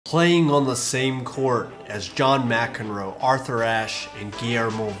playing on the same court as John McEnroe, Arthur Ashe, and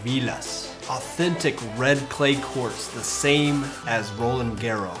Guillermo Vilas. Authentic red clay courts, the same as Roland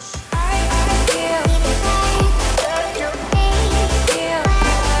Garros.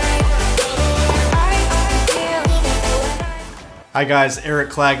 Hi guys, Eric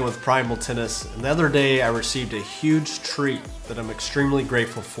Claggett with Primal Tennis, and the other day I received a huge treat that I'm extremely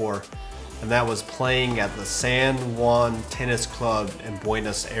grateful for, and that was playing at the San Juan Tennis Club in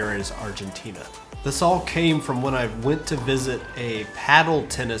Buenos Aires, Argentina. This all came from when I went to visit a paddle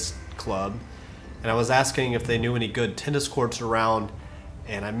tennis club, and I was asking if they knew any good tennis courts around,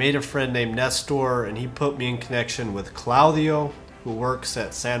 and I made a friend named Nestor, and he put me in connection with Claudio, who works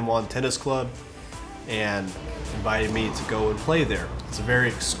at San Juan Tennis Club, and invited me to go and play there. It's a very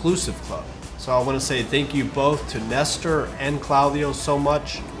exclusive club. So I want to say thank you both to Nestor and Claudio so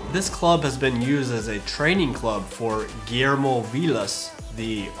much. This club has been used as a training club for Guillermo Vilas,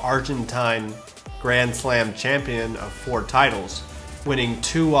 the Argentine Grand Slam champion of 4 titles, winning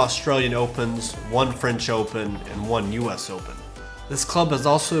 2 Australian Opens, 1 French Open, and 1 US Open. This club has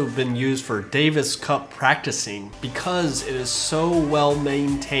also been used for Davis Cup practicing because it is so well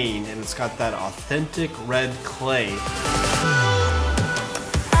maintained and it's got that authentic red clay.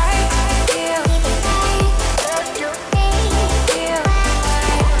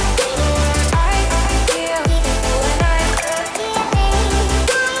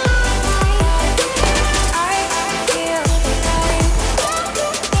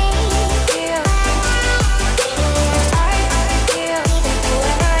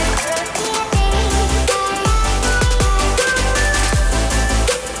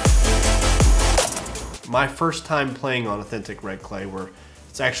 My first time playing on authentic red clay, where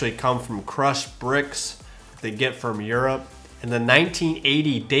it's actually come from crushed bricks that they get from Europe. And the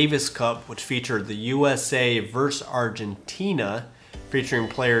 1980 Davis Cup, which featured the USA versus Argentina, featuring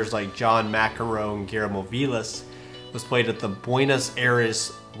players like John McEnroe and Guillermo Vilas, was played at the Buenos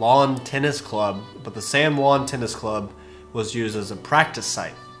Aires Lawn Tennis Club, but the San Juan Tennis Club was used as a practice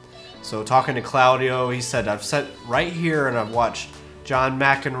site. So talking to Claudio, he said, I've sat right here and I've watched John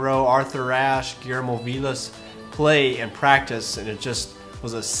McEnroe, Arthur Ashe, Guillermo Vilas play and practice, and it just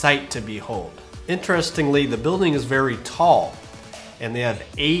was a sight to behold. Interestingly, the building is very tall, and they have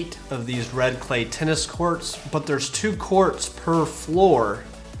 8 of these red clay tennis courts, but there's 2 courts per floor.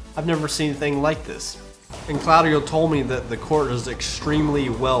 I've never seen anything like this. And Claudio told me that the court is extremely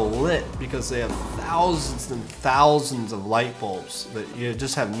well lit because they have thousands and thousands of light bulbs that you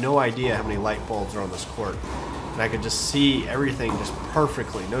just have no idea how many light bulbs are on this court. And I could just see everything just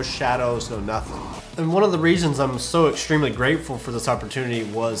perfectly, no shadows, no nothing. And one of the reasons I'm so extremely grateful for this opportunity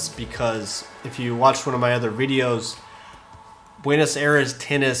was because if you watched one of my other videos, Buenos Aires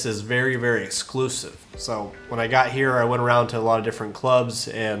tennis is very, very exclusive. So when I got here, I went around to a lot of different clubs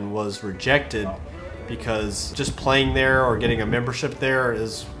and was rejected because just playing there or getting a membership there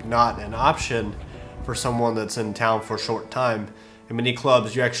is not an option for someone that's in town for a short time. In many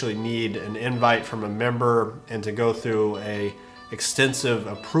clubs, you actually need an invite from a member and to go through a extensive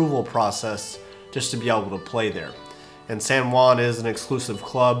approval process just to be able to play there. And San Juan is an exclusive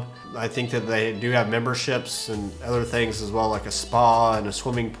club. I think that they do have memberships and other things as well, like a spa and a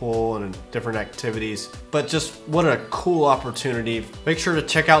swimming pool and different activities. But just what a cool opportunity. Make sure to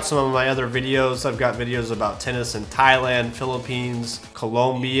check out some of my other videos. I've got videos about tennis in Thailand, Philippines,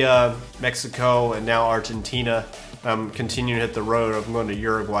 Colombia, Mexico, and now Argentina. I'm continuing to hit the road. I'm going to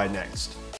Uruguay next.